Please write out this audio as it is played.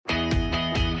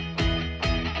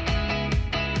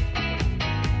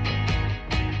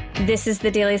This is the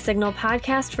Daily Signal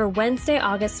podcast for Wednesday,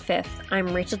 August 5th.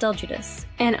 I'm Rachel Del Giudice.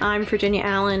 And I'm Virginia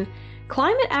Allen.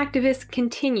 Climate activists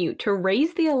continue to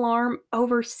raise the alarm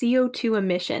over CO2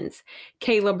 emissions.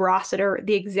 Caleb Rossiter,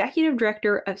 the executive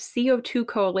director of CO2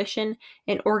 Coalition,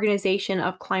 an organization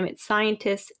of climate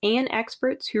scientists and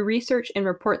experts who research and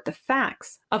report the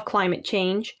facts of climate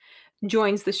change,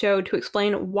 joins the show to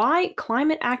explain why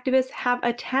climate activists have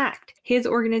attacked his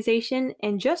organization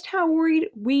and just how worried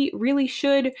we really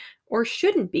should or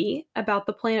shouldn't be about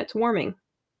the planet's warming.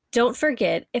 Don't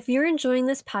forget, if you're enjoying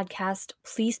this podcast,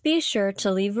 please be sure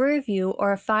to leave a review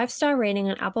or a 5-star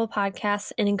rating on Apple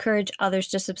Podcasts and encourage others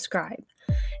to subscribe.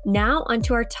 Now,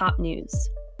 onto our top news.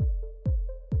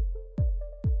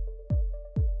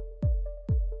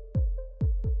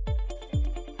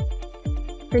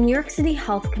 The New York City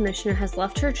Health Commissioner has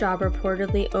left her job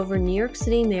reportedly over New York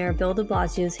City Mayor Bill de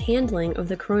Blasio's handling of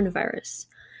the coronavirus.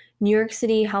 New York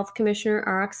City Health Commissioner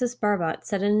Araxes Barbat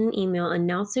said in an email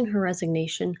announcing her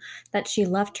resignation that she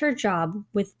left her job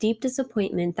with deep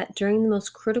disappointment that during the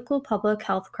most critical public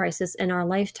health crisis in our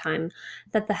lifetime,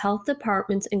 that the health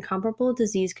department's incomparable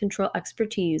disease control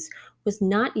expertise was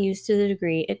not used to the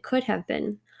degree it could have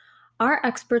been. Our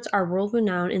experts are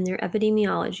world-renowned in their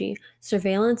epidemiology,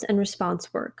 surveillance, and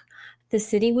response work. The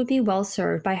city would be well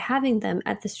served by having them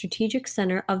at the strategic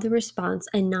center of the response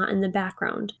and not in the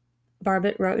background,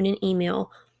 Barbat wrote in an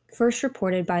email first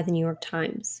reported by the New York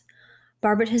Times.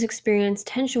 Barbat has experienced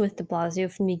tension with de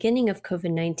Blasio from the beginning of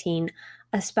COVID-19,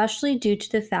 especially due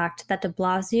to the fact that de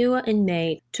Blasio in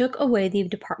May took away the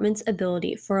department's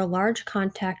ability for a large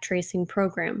contact tracing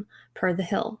program, per The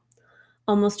Hill.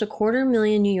 Almost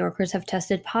 250,000 New Yorkers have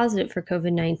tested positive for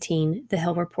COVID-19, The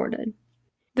Hill reported.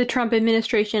 The Trump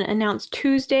administration announced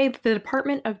Tuesday that the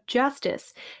Department of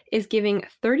Justice is giving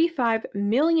 $35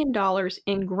 million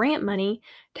in grant money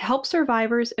to help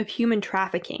survivors of human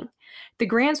trafficking. The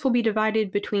grants will be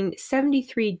divided between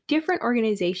 73 different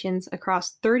organizations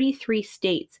across 33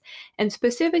 states and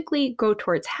specifically go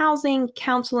towards housing,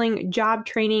 counseling, job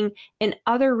training, and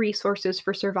other resources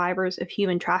for survivors of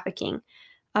human trafficking.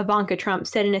 Ivanka Trump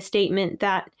said in a statement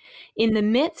that in the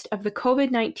midst of the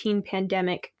COVID-19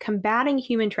 pandemic, combating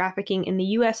human trafficking in the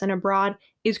U.S. and abroad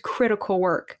is critical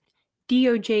work.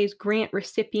 DOJ's grant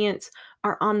recipients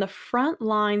are on the front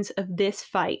lines of this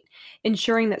fight,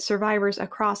 ensuring that survivors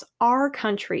across our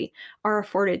country are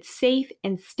afforded safe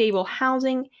and stable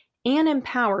housing and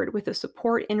empowered with the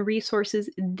support and resources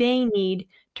they need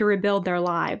to rebuild their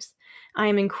lives. I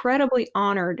am incredibly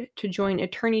honored to join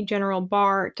Attorney General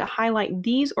Barr to highlight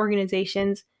these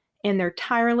organizations and their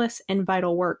tireless and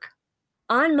vital work.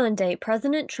 On Monday,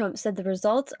 President Trump said the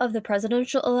results of the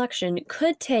presidential election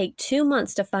could take 2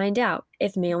 months to find out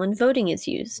if mail-in voting is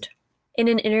used. In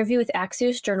an interview with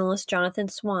Axios journalist Jonathan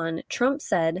Swan, Trump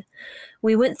said,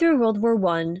 "We went through World War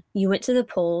I, you went to the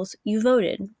polls, you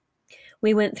voted.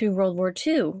 We went through World War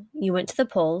II, you went to the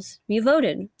polls, you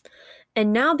voted.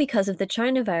 And now, because of the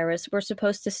China virus, we're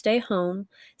supposed to stay home,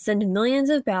 send millions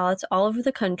of ballots all over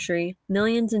the country,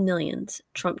 millions and millions,"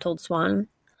 Trump told Swan.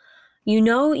 "You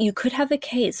know, you could have a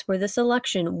case where this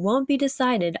election won't be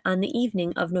decided on the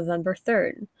evening of November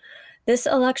 3rd. This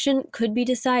election could be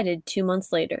decided 2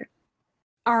 months later."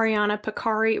 Ariana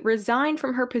Picari resigned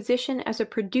from her position as a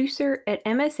producer at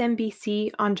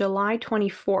MSNBC on July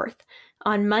 24th.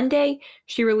 On Monday,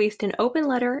 she released an open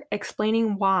letter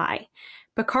explaining why.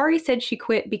 Picari said she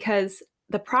quit because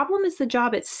the problem is the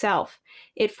job itself.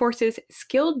 It forces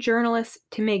skilled journalists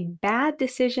to make bad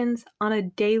decisions on a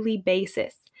daily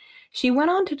basis. She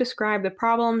went on to describe the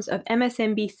problems of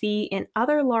MSNBC and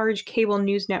other large cable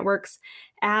news networks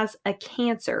as a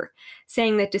cancer,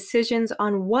 saying that decisions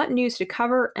on what news to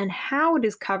cover and how it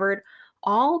is covered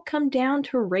all come down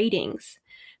to ratings.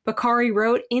 Picari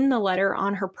wrote in the letter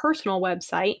on her personal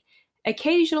website,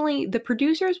 "Occasionally, the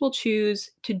producers will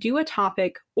choose to do a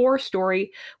topic or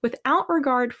story without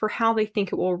regard for how they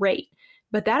think it will rate,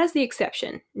 but that is the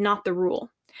exception, not the rule.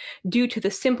 Due to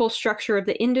the simple structure of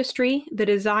the industry, the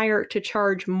desire to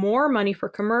charge more money for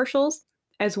commercials,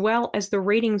 as well as the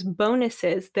ratings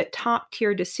bonuses that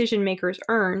top-tier decision makers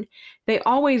earn, they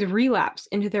always relapse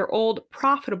into their old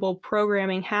profitable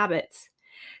programming habits."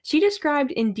 She described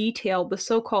in detail the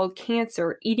so-called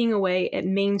cancer eating away at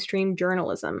mainstream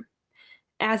journalism.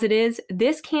 As it is,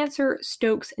 this cancer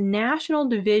stokes national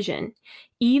division,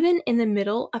 even in the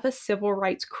middle of a civil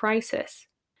rights crisis.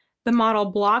 The model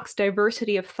blocks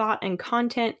diversity of thought and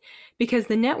content because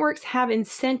the networks have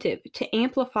incentive to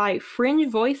amplify fringe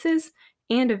voices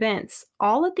and events,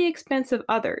 all at the expense of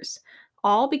others,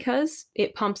 all because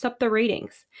it pumps up the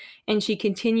ratings. And she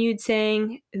continued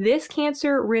saying, "This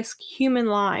cancer risks human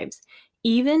lives,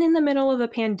 Even in the middle of a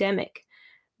pandemic,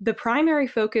 the primary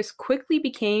focus quickly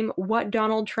became what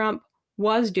Donald Trump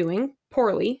was doing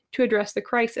poorly to address the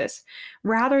crisis,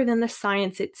 rather than the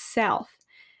science itself.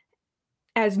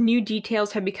 As new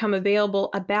details have become available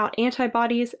about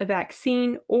antibodies, a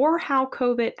vaccine, or how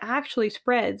COVID actually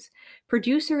spreads,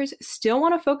 producers still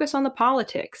want to focus on the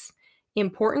politics.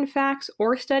 Important facts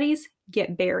or studies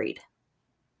get buried.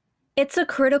 It's a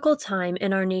critical time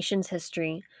in our nation's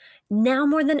history. Now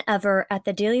more than ever at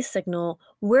the Daily Signal,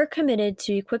 we're committed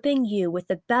to equipping you with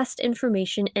the best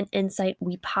information and insight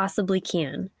we possibly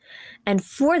can. And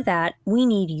for that, we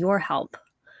need your help.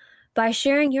 By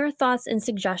sharing your thoughts and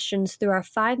suggestions through our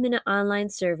 5-minute online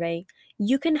survey,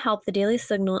 you can help the Daily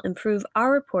Signal improve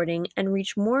our reporting and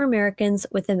reach more Americans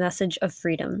with a message of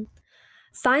freedom.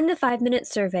 Find the 5-minute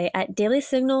survey at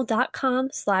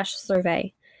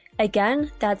dailysignal.com/survey.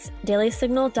 Again, that's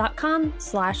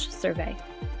dailysignal.com/survey.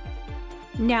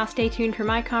 Now stay tuned for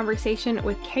my conversation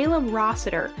with Caleb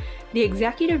Rossiter, the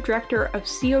Executive Director of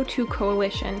CO2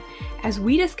 Coalition, as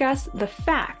we discuss the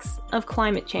facts of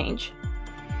climate change.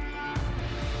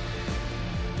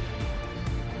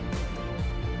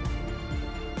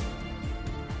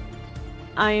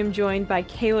 I am joined by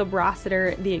Caleb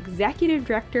Rossiter, the Executive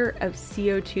Director of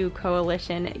CO2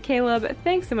 Coalition. Caleb,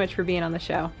 thanks so much for being on the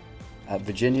show.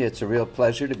 Virginia, it's a real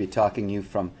pleasure to be talking to you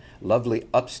from lovely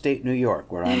upstate New York,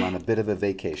 where I'm on a bit of a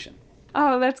vacation.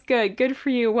 Oh, that's good. Good for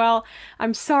you. Well,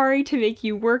 I'm sorry to make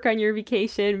you work on your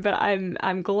vacation, but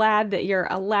I'm glad that you're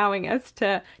allowing us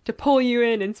to pull you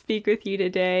in and speak with you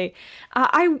today.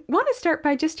 I want to start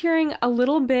by just hearing a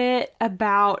little bit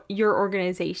about your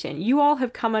organization. You all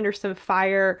have come under some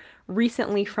fire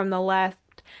recently from the left,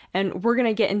 and we're going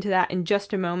to get into that in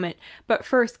just a moment. But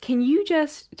first, can you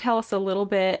just tell us a little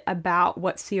bit about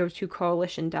what CO2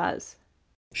 Coalition does?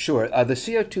 Sure. The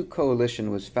CO2 Coalition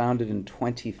was founded in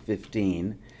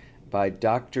 2015 by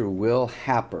Dr. Will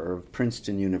Happer of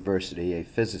Princeton University, a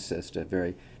physicist, a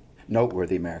very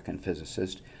noteworthy American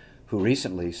physicist, who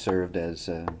recently served as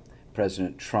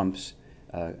President Trump's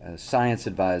science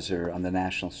advisor on the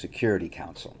National Security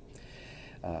Council,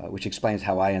 which explains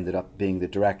how I ended up being the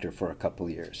director for a couple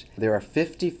of years. There are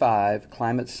 55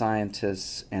 climate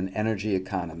scientists and energy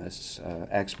economists,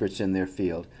 experts in their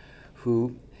field,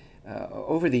 who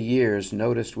over the years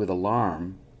noticed with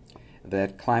alarm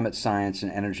that climate science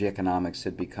and energy economics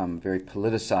had become very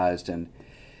politicized, and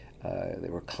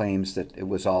there were claims that it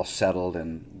was all settled,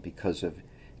 and because of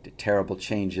the terrible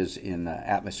changes in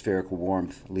atmospheric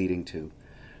warmth leading to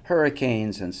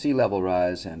hurricanes and sea level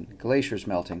rise and glaciers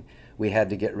melting, we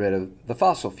had to get rid of the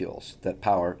fossil fuels that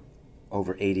power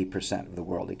over 80% of the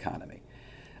world economy.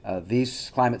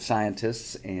 These climate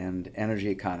scientists and energy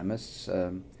economists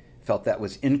felt that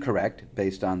was incorrect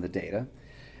based on the data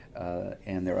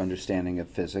and their understanding of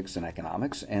physics and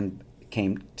economics, and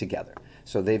came together.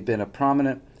 So they've been a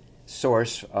prominent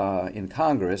source in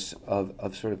Congress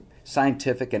of sort of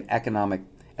scientific and economic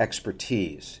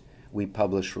expertise. We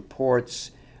publish reports,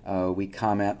 we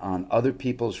comment on other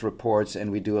people's reports,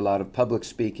 and we do a lot of public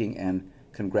speaking and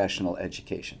congressional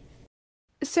education.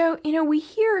 So, we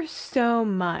hear so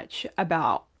much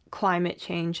about climate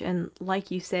change, and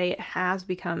like you say, it has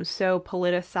become so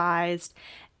politicized.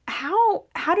 How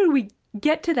did we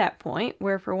get to that point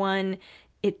where, for one,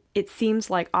 it seems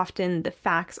like often the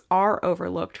facts are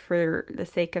overlooked for the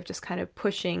sake of just kind of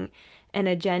pushing an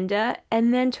agenda?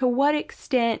 And then to what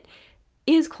extent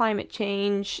is climate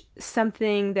change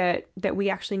something that we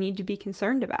actually need to be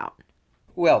concerned about?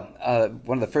 Well,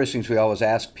 one of the first things we always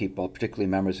ask people, particularly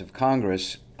members of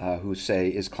Congress, who say,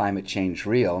 is climate change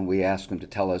real? And we ask them to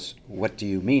tell us, what do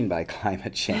you mean by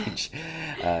climate change?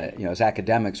 As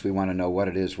academics, we want to know what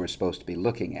it is we're supposed to be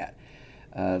looking at.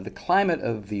 The climate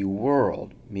of the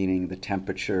world, meaning the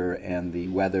temperature and the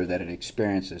weather that it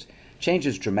experiences,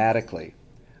 changes dramatically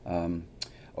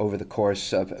over the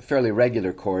course of a fairly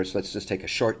regular course. Let's just take a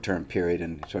short-term period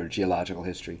in sort of geological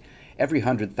history. Every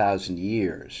 100,000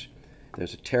 years,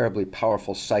 there's a terribly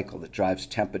powerful cycle that drives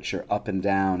temperature up and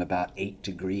down about 8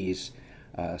 degrees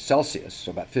Celsius,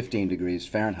 so about 15 degrees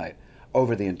Fahrenheit,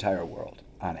 over the entire world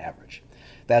on average.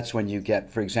 That's when you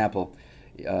get, for example,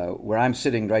 where I'm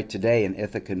sitting right today in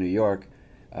Ithaca, New York,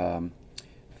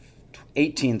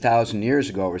 18,000 years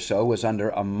ago or so was under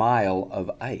a mile of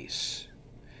ice.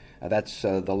 That's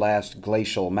the last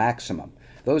glacial maximum.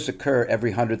 Those occur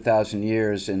every 100,000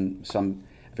 years in some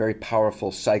very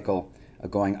powerful cycle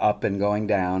going up and going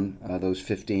down, those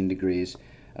 15 degrees,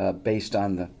 based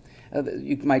on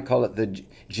you might call it the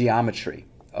geometry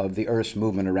of the Earth's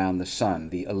movement around the sun.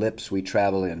 The ellipse we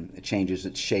travel in, it changes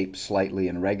its shape slightly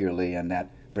and regularly, and that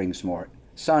brings more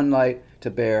sunlight to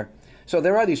bear. So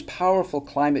there are these powerful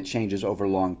climate changes over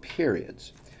long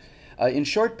periods. In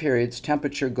short periods,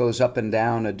 temperature goes up and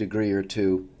down a degree or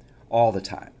two all the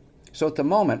time. So at the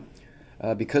moment,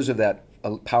 because of that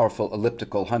powerful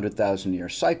elliptical 100,000-year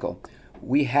cycle,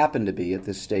 we happen to be at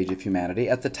this stage of humanity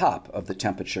at the top of the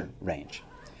temperature range.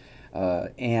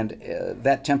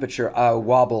 That temperature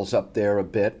wobbles up there a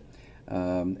bit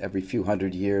every few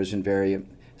hundred years in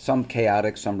some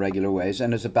chaotic, some regular ways,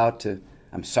 and is about to,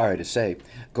 I'm sorry to say,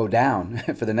 go down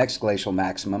for the next glacial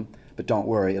maximum, but don't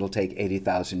worry, it'll take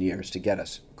 80,000 years to get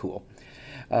us cool.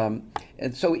 And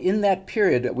so in that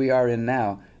period that we are in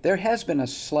now, there has been a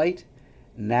slight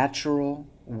natural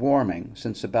warming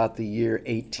since about the year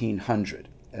 1800,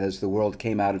 as the world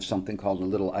came out of something called a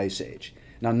Little Ice Age.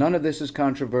 Now, none of this is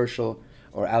controversial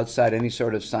or outside any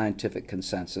sort of scientific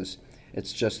consensus.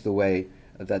 It's just the way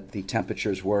that the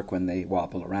temperatures work when they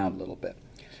wobble around a little bit.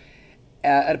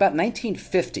 At about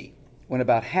 1950, when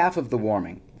about half of the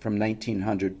warming from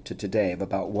 1900 to today of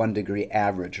about 1 degree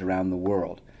average around the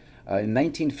world, in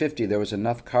 1950 there was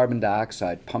enough carbon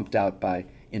dioxide pumped out by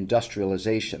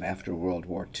industrialization after World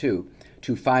War II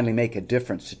to finally make a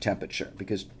difference to temperature,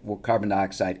 because carbon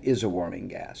dioxide is a warming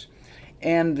gas.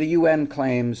 And the UN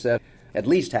claims that at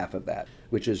least half of that,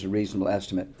 which is a reasonable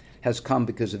estimate, has come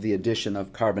because of the addition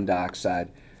of carbon dioxide,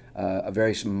 a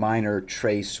very minor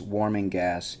trace warming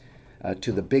gas,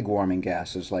 to the big warming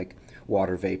gases like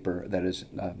water vapor that is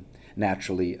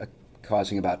naturally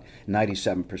causing about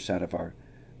 97% of our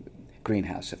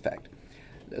greenhouse effect.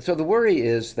 So the worry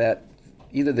is that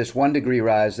either this 1 degree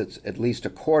rise that's at least a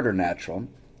quarter natural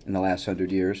in the last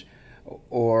 100 years,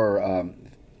 or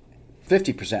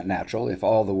 50% natural, if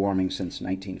all the warming since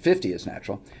 1950 is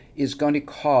natural, is going to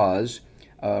cause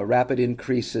rapid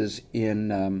increases in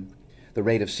the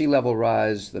rate of sea level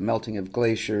rise, the melting of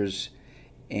glaciers,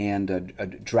 and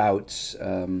droughts,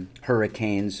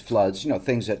 hurricanes, floods,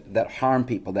 things that harm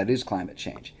people. That is climate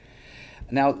change.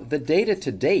 Now, the data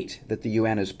to date that the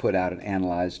UN has put out and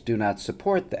analyzed do not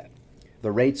support that.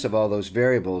 The rates of all those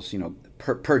variables,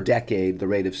 per decade, the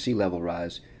rate of sea level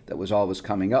rise that was always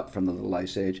coming up from the Little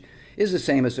Ice Age is the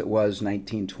same as it was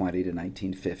 1920 to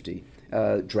 1950,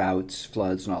 droughts,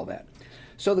 floods, and all that.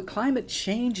 So the climate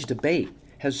change debate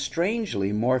has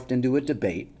strangely morphed into a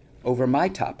debate over my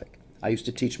topic. I used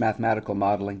to teach mathematical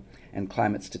modeling and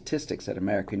climate statistics at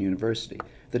American University.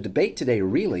 The debate today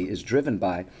really is driven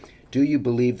by, do you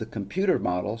believe the computer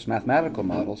models, mathematical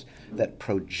models, that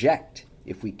project,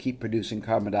 if we keep producing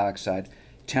carbon dioxide,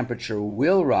 temperature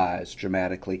will rise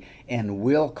dramatically and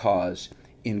will cause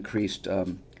increased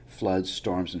floods,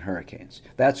 storms, and hurricanes?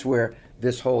 That's where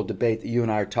this whole debate that you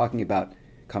and I are talking about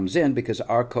comes in, because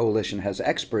our coalition has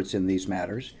experts in these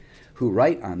matters who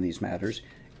write on these matters,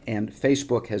 and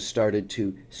Facebook has started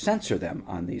to censor them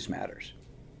on these matters.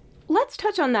 Let's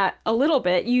touch on that a little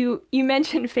bit. You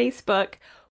mentioned Facebook.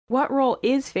 What role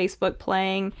is Facebook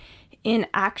playing in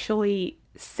actually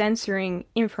censoring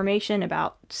information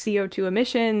about CO2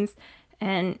 emissions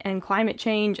and climate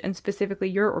change, and specifically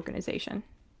your organization?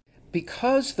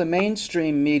 Because the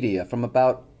mainstream media, from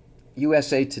about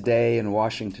USA Today and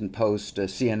Washington Post,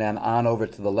 CNN, on over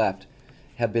to the left,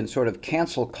 have been sort of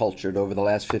cancel cultured over the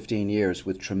last 15 years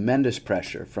with tremendous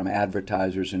pressure from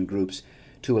advertisers and groups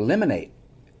to eliminate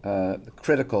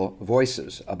critical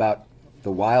voices about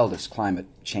the wildest climate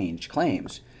change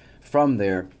claims from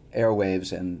their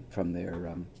airwaves and from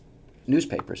their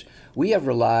newspapers. We have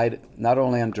relied not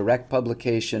only on direct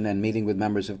publication and meeting with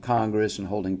members of Congress and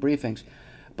holding briefings,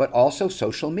 but also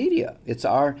social media. It's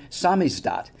our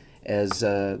samizdat, as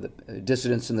the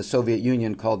dissidents in the Soviet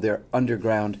Union called their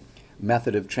underground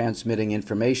method of transmitting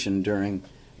information during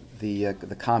the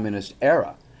communist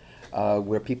era,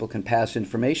 where people can pass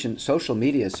information. Social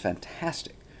media is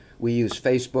fantastic. We use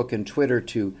Facebook and Twitter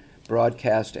to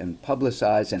broadcast and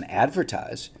publicize and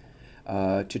advertise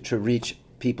to reach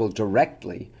people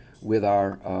directly with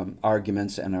our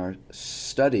arguments and our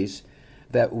studies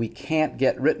that we can't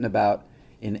get written about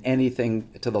in anything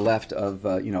to the left of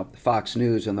Fox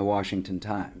News and the Washington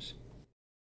Times.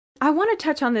 I want to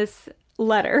touch on this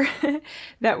letter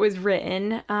that was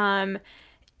written.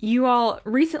 You all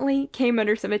recently came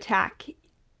under some attack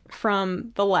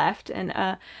from the left, and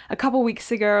a couple weeks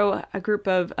ago, a group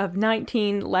of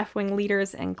 19 left-wing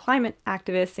leaders and climate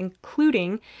activists,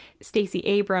 including Stacey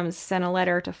Abrams, sent a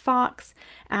letter to Fox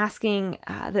asking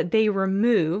that they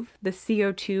remove the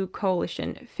CO2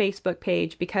 Coalition Facebook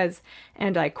page because,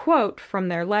 and I quote from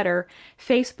their letter,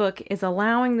 Facebook is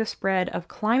allowing the spread of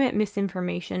climate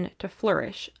misinformation to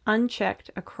flourish unchecked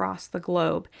across the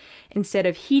globe, instead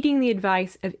of heeding the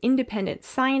advice of independent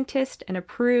scientists and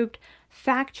approved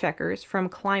fact checkers from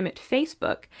Climate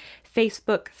Facebook.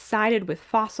 Facebook sided with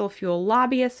fossil fuel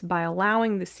lobbyists by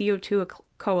allowing the CO2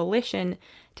 coalition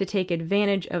to take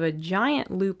advantage of a giant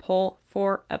loophole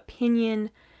for opinion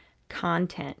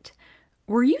content.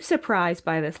 Were you surprised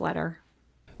by this letter?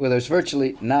 Well, there's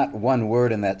virtually not one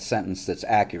word in that sentence that's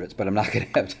accurate, but I'm not going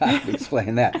to have time to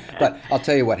explain that. But I'll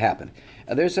tell you what happened.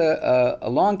 There's a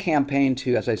long campaign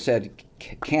to, as I said,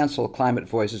 cancel climate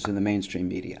voices in the mainstream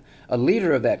media. A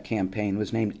leader of that campaign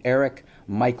was named Eric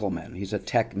Michelman. He's a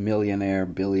tech millionaire,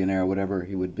 billionaire, whatever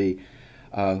he would be,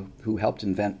 who helped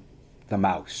invent the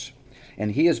mouse.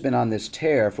 And he has been on this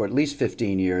tear for at least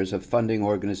 15 years of funding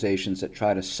organizations that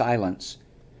try to silence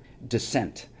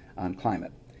dissent on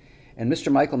climate. And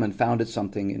Mr. Michelman founded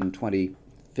something in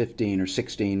 2015 or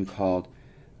 16 called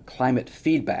Climate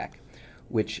Feedback,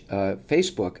 which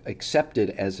Facebook accepted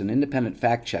as an independent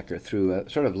fact checker through a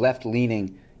sort of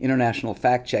left-leaning international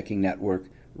fact-checking network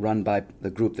run by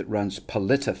the group that runs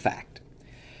PolitiFact,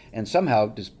 and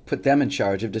somehow just put them in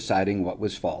charge of deciding what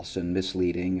was false and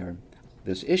misleading or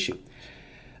this issue.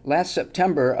 Last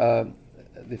September,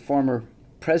 the former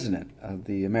president of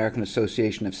the American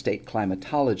Association of State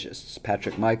Climatologists,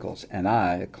 Patrick Michaels, and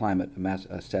I, a climate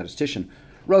statistician,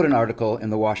 wrote an article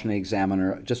in the Washington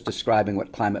Examiner just describing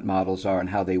what climate models are and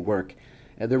how they work.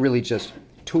 They're really just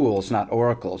tools, not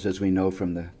oracles, as we know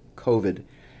from the COVID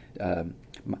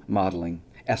modeling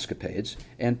escapades.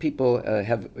 And people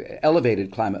have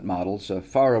elevated climate models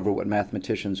far over what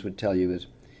mathematicians would tell you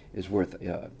is worth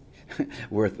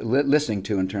listening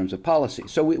to in terms of policy.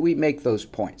 So we make those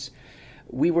points.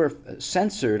 We were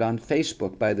censored on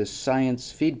Facebook by this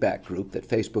science feedback group that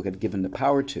Facebook had given the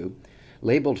power to,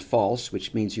 labeled false,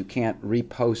 which means you can't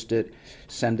repost it,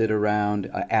 send it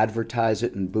around, advertise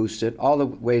it and boost it, all the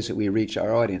ways that we reach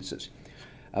our audiences.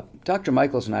 Dr.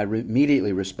 Michaels and I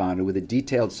immediately responded with a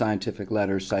detailed scientific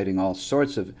letter citing all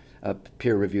sorts of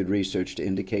peer-reviewed research to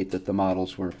indicate that the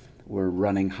models were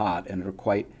running hot and are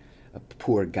quite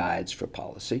poor guides for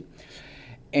policy.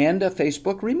 And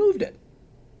Facebook removed it.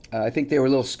 I think they were a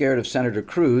little scared of Senator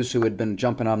Cruz, who had been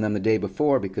jumping on them the day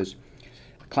before, because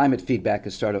climate feedback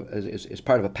is part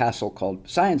of a passel called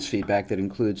science feedback that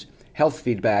includes health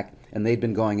feedback, and they'd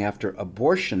been going after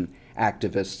abortion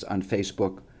activists on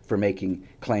Facebook for making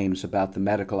claims about the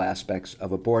medical aspects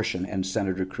of abortion, and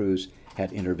Senator Cruz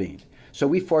had intervened. So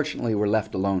we fortunately were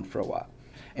left alone for a while.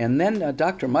 And then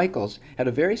Dr. Michaels had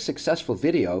a very successful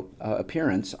video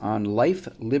appearance on Life,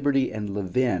 Liberty, and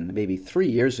Levin maybe 3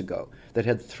 years ago that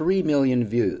had 3 million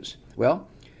views. Well,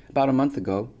 about a month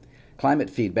ago, Climate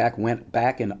Feedback went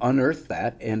back and unearthed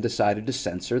that and decided to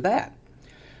censor that.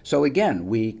 So again,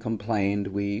 we complained,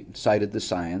 we cited the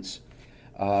science,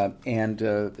 and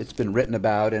it's been written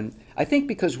about. And I think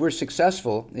because we're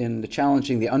successful in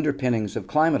challenging the underpinnings of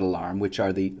climate alarm, which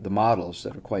are the models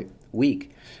that are quite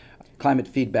weak, Climate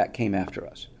Feedback came after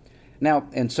us. Now,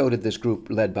 and so did this group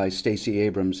led by Stacey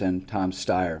Abrams and Tom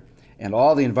Steyer, and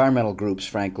all the environmental groups,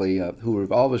 frankly, who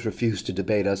have always refused to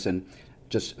debate us and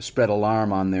just spread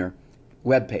alarm on their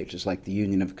web pages, like the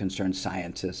Union of Concerned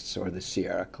Scientists or the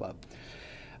Sierra Club.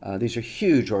 These are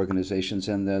huge organizations,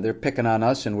 and they're picking on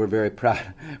us, and we're very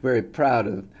proud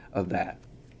of that.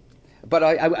 But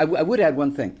I would add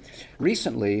one thing.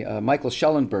 Recently, Michael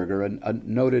Schellenberger, a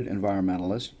noted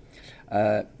environmentalist,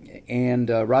 and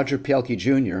Roger Pielke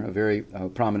Jr., a very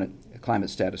prominent climate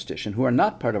statistician, who are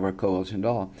not part of our coalition at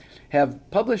all, have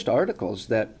published articles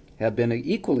that have been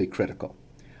equally critical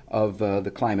of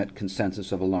the climate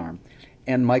consensus of alarm.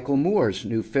 And Michael Moore's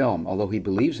new film, although he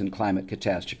believes in climate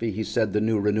catastrophe, he said the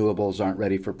new renewables aren't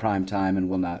ready for prime time and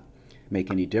will not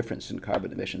make any difference in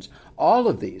carbon emissions. All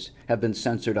of these have been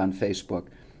censored on Facebook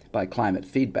by Climate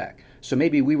Feedback. So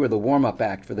maybe we were the warm-up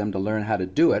act for them to learn how to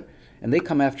do it, and they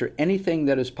come after anything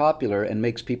that is popular and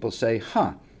makes people say,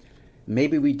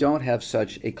 maybe we don't have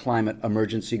such a climate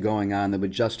emergency going on that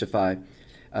would justify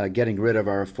getting rid of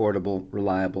our affordable,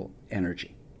 reliable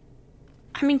energy.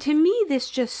 I mean, to me, this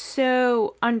just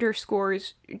so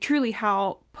underscores truly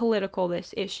how political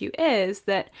this issue is,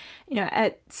 that,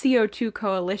 at CO2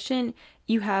 Coalition,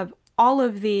 you have all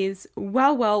of these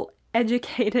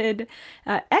well-educated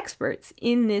experts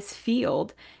in this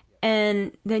field.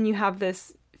 And then you have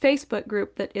this Facebook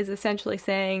group that is essentially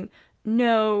saying,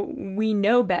 no, we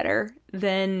know better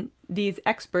than these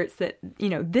experts, that,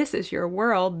 this is your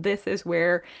world. This is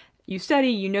where you study,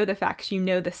 you know the facts, you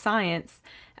know the science.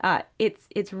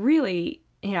 It's really,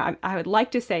 I would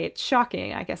like to say it's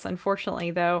shocking. I guess,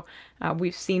 unfortunately, though,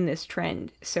 we've seen this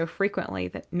trend so frequently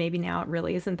that maybe now it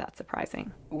really isn't that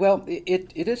surprising. Well,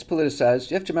 it is politicized.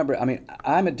 You have to remember,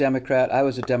 I'm a Democrat. I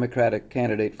was a Democratic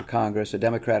candidate for Congress, a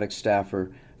Democratic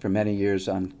staffer for many years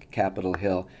on Capitol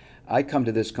Hill. I come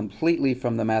to this completely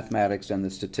from the mathematics and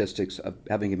the statistics of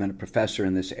having been a professor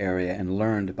in this area and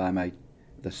learned by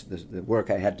the work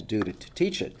I had to do to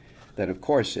teach it, that of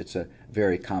course it's a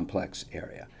very complex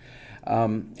area.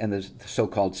 And the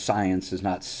so-called science is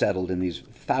not settled in these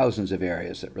thousands of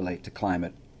areas that relate to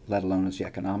climate, let alone is the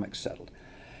economics settled.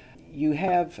 You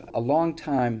have a long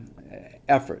time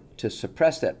effort to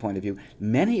suppress that point of view.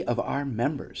 Many of our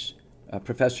members,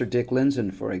 Professor Dick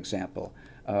Lindzen, for example,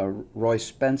 Roy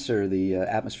Spencer, the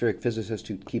atmospheric physicist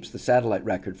who keeps the satellite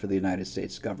record for the United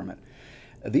States government,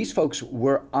 these folks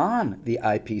were on the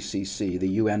IPCC, the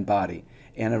UN body,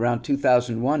 and around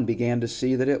 2001 began to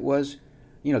see that it was,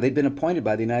 they'd been appointed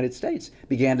by the United States,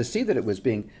 began to see that it was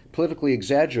being politically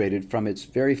exaggerated from its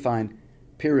very fine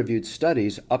peer-reviewed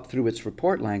studies up through its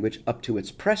report language, up to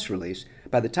its press release.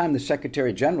 By the time the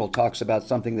Secretary General talks about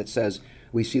something that says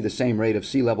we see the same rate of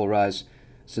sea level rise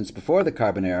since before the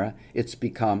carbon era, it's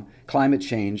become climate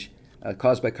change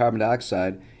caused by carbon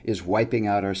dioxide is wiping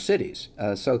out our cities.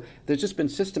 So there's just been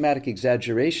systematic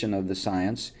exaggeration of the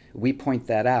science. We point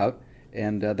that out,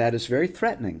 and that is very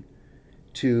threatening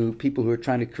to people who are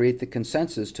trying to create the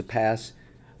consensus to pass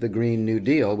the Green New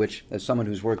Deal, which, as someone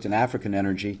who's worked in African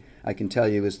energy, I can tell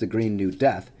you is the Green New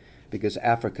Death, because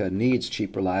Africa needs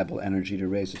cheap, reliable energy to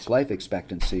raise its life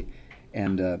expectancy,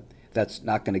 and that's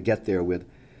not going to get there with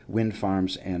wind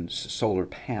farms and solar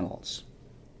panels.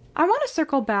 I want to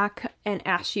circle back and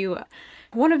ask you,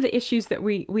 one of the issues that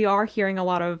we are hearing a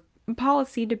lot of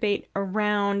policy debate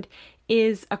around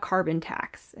is a carbon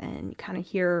tax, and you kind of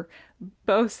hear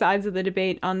both sides of the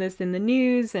debate on this in the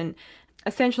news, and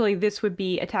essentially this would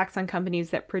be a tax on companies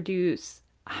that produce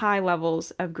high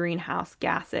levels of greenhouse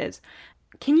gases.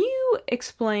 Can you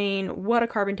explain what a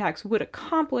carbon tax would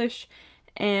accomplish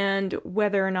and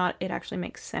whether or not it actually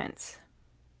makes sense?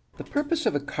 The purpose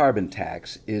of a carbon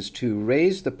tax is to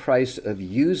raise the price of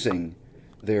using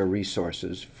their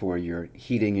resources for your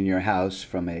heating in your house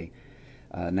from a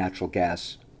natural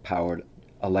gas-powered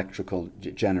electrical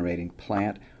generating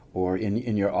plant, or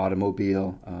in your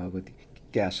automobile with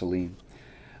gasoline.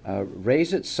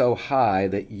 Raise it so high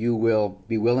that you will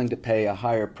be willing to pay a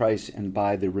higher price and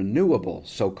buy the renewable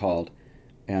so-called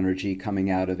energy coming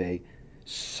out of a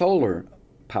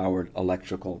solar-powered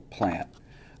electrical plant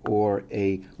or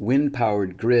a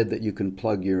wind-powered grid that you can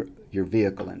plug your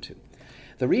vehicle into.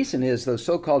 The reason is those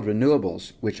so-called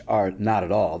renewables, which are not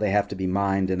at all, they have to be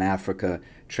mined in Africa,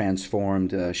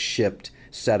 transformed, shipped,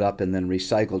 set up, and then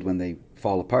recycled when they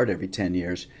fall apart every 10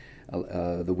 years,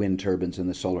 the wind turbines and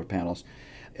the solar panels.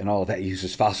 And all of that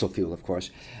uses fossil fuel, of course.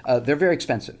 They're very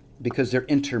expensive because they're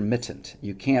intermittent.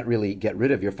 You can't really get rid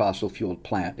of your fossil-fueled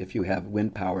plant if you have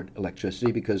wind-powered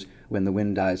electricity, because when the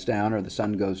wind dies down or the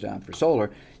sun goes down for solar,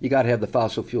 you got to have the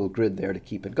fossil-fuel grid there to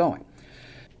keep it going.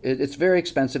 It's very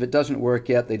expensive. It doesn't work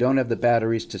yet. They don't have the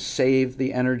batteries to save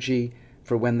the energy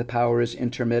for when the power is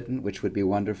intermittent, which would be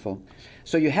wonderful.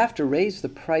 So you have to raise the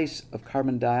price of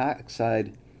carbon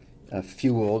dioxide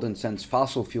fueled, and since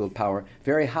fossil fueled power,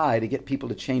 very high to get people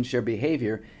to change their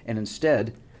behavior and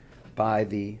instead buy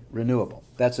the renewable.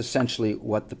 That's essentially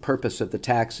what the purpose of the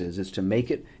tax is to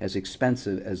make it as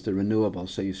expensive as the renewable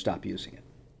so you stop using it.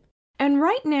 And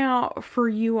right now, for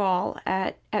you all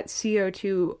at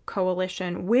CO2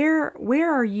 Coalition, where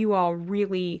are you all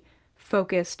really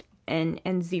focused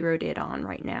and zeroed in on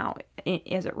right now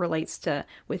as it relates to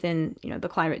within the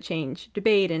climate change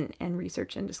debate and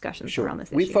research and discussions around this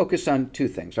issue? We focus on two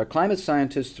things. Our climate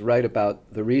scientists write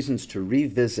about the reasons to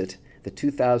revisit the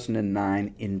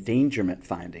 2009 endangerment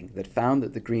finding that found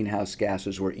that the greenhouse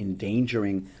gases were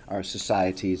endangering our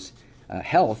society's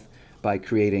health by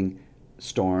creating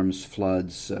storms,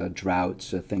 floods,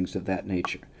 droughts, things of that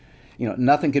nature.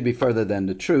 Nothing could be further than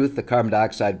the truth. The carbon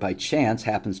dioxide, by chance,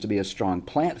 happens to be a strong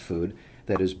plant food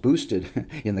that is boosted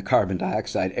in the carbon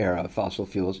dioxide era of fossil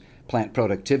fuels, plant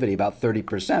productivity about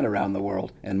 30% around the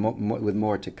world, and with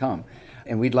more to come.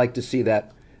 And we'd like to see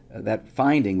that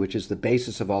finding, which is the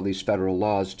basis of all these federal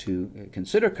laws to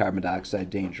consider carbon dioxide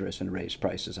dangerous and raise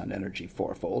prices on energy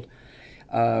fourfold.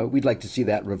 We'd like to see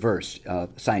that reversed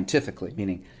scientifically,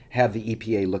 meaning have the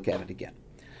EPA look at it again.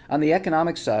 On the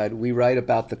economic side, we write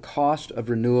about the cost of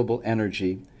renewable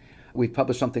energy. We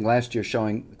published something last year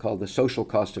called the social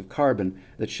cost of carbon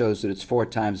that shows that it's 4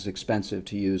 times as expensive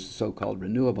to use so-called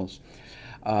renewables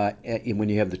when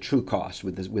you have the true cost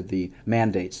with the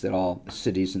mandates that all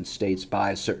cities and states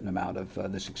buy a certain amount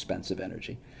of this expensive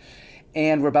energy.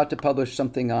 And we're about to publish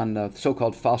something on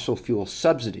so-called fossil fuel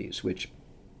subsidies, which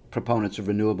proponents of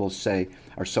renewables say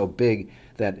are so big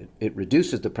that it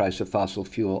reduces the price of fossil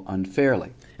fuel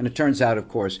unfairly. And it turns out, of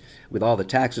course, with all the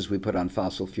taxes we put on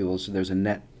fossil fuels, there's a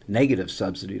net negative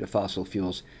subsidy to fossil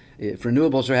fuels. If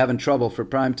renewables are having trouble for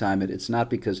prime time, it's not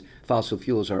because fossil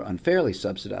fuels are unfairly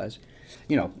subsidized.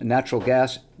 Natural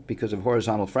gas, because of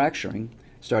horizontal fracturing,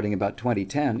 starting about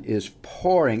 2010, is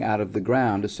pouring out of the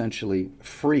ground essentially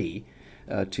free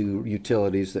to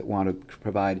utilities that want to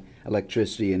provide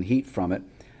electricity and heat from it.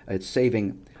 It's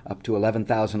saving up to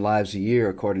 11,000 lives a year,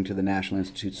 according to the National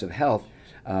Institutes of Health,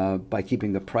 by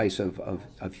keeping the price of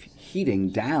heating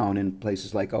down in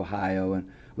places like Ohio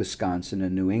and Wisconsin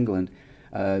and New England.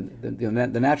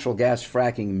 The natural gas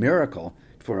fracking miracle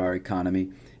for our economy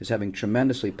is having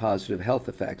tremendously positive health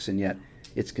effects, and yet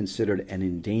it's considered an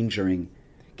endangering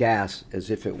gas, as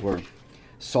if it were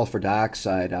sulfur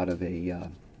dioxide out of a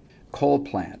coal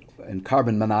plant and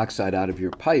carbon monoxide out of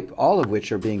your pipe, all of which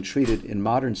are being treated in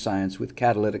modern science with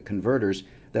catalytic converters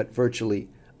that virtually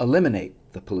eliminate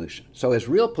the pollution. So as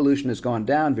real pollution has gone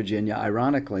down, Virginia,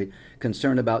 ironically,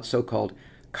 concern about so-called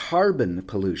carbon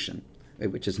pollution,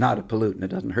 which is not a pollutant, it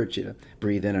doesn't hurt you to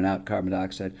breathe in and out carbon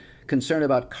dioxide, concern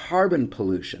about carbon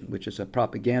pollution, which is a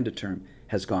propaganda term,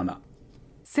 has gone up.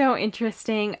 So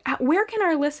interesting. Where can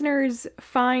our listeners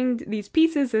find these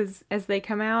pieces as they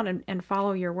come out and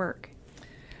follow your work?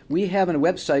 We have a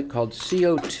website called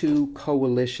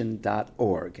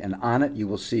CO2coalition.org, and on it you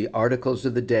will see articles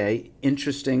of the day,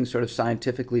 interesting, sort of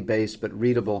scientifically based but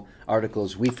readable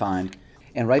articles we find.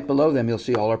 And right below them you'll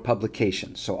see all our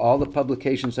publications. So all the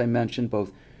publications I mentioned,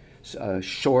 both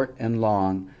short and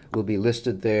long, will be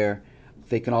listed there.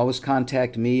 They can always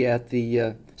contact me at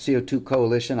the CO2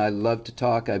 Coalition. I love to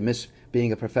talk. I miss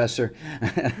being a professor.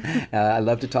 I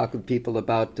love to talk with people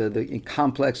about the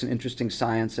complex and interesting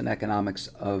science and economics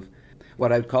of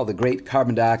what I would call the great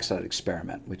carbon dioxide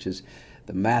experiment, which is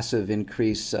the massive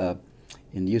increase in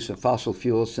use of fossil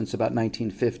fuels since about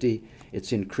 1950.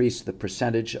 It's increased the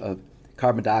percentage of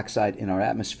carbon dioxide in our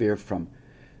atmosphere from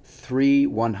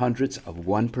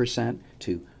 0.03%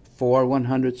 to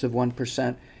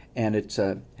 0.04%. And it's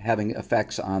having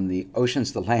effects on the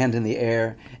oceans, the land, and the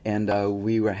air. And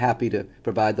we were happy to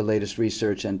provide the latest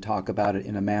research and talk about it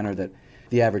in a manner that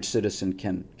the average citizen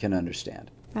can understand.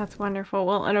 That's wonderful.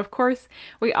 Well, and of course,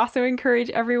 we also encourage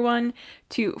everyone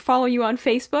to follow you on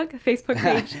Facebook. The Facebook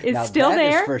page is still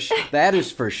there. That is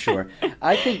for sure.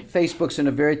 I think Facebook's in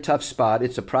a very tough spot.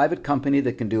 It's a private company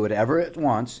that can do whatever it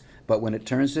wants, but when it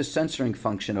turns this censoring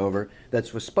function over,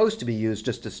 that was supposed to be used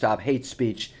just to stop hate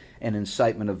speech and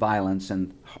incitement of violence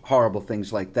and horrible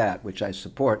things like that, which I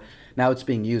support. Now it's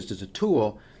being used as a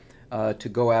tool to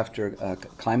go after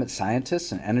climate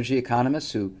scientists and energy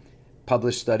economists who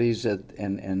publish studies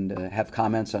and have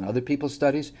comments on other people's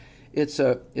studies. It's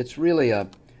really a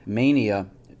mania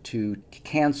to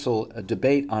cancel a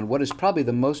debate on what is probably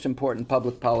the most important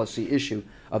public policy issue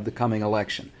of the coming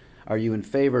election. Are you in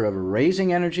favor of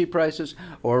raising energy prices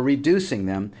or reducing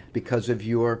them because of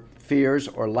your fears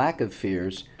or lack of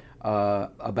fears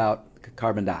about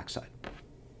carbon dioxide?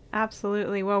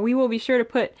 Absolutely. Well, we will be sure to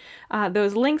put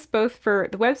those links both for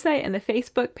the website and the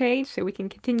Facebook page so we can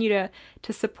continue to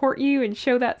support you and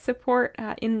show that support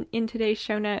in today's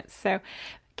show notes. So,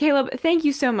 Caleb, thank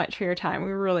you so much for your time.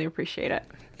 We really appreciate it.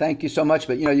 Thank you so much.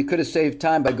 But, you could have saved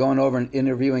time by going over and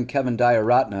interviewing Kevin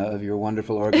Dyer-Ratna of your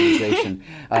wonderful organization.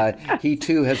 He,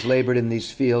 too, has labored in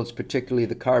these fields, particularly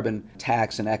the carbon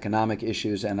tax and economic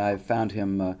issues, and I've found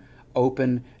him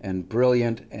open and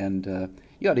brilliant, and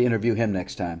you ought to interview him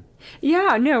next time.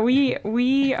 Yeah, no,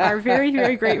 we are very,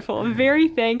 very grateful, very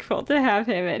thankful to have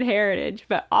him at Heritage,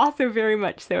 but also very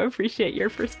much so appreciate your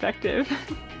perspective.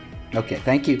 Okay,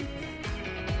 thank you.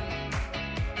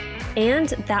 And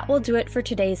that will do it for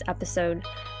today's episode.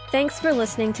 Thanks for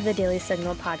listening to the Daily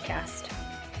Signal podcast.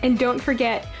 And don't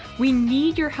forget, we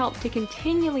need your help to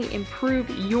continually improve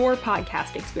your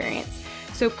podcast experience.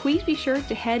 So please be sure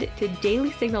to head to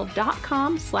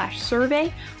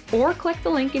dailysignal.com/survey or click the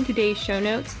link in today's show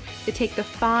notes to take the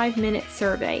 5-minute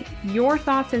survey. Your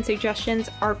thoughts and suggestions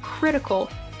are critical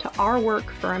to our work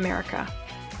for America.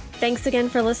 Thanks again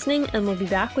for listening, and we'll be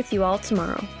back with you all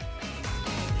tomorrow.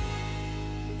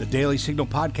 The Daily Signal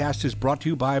podcast is brought to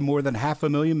you by more than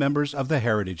 500,000 members of the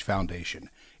Heritage Foundation.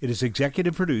 It is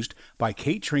executive produced by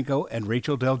Kate Trinko and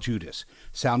Rachel Del Giudice.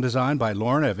 Sound design by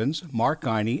Lauren Evans, Mark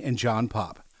Guiney, and John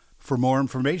Popp. For more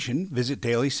information, visit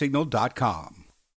dailysignal.com.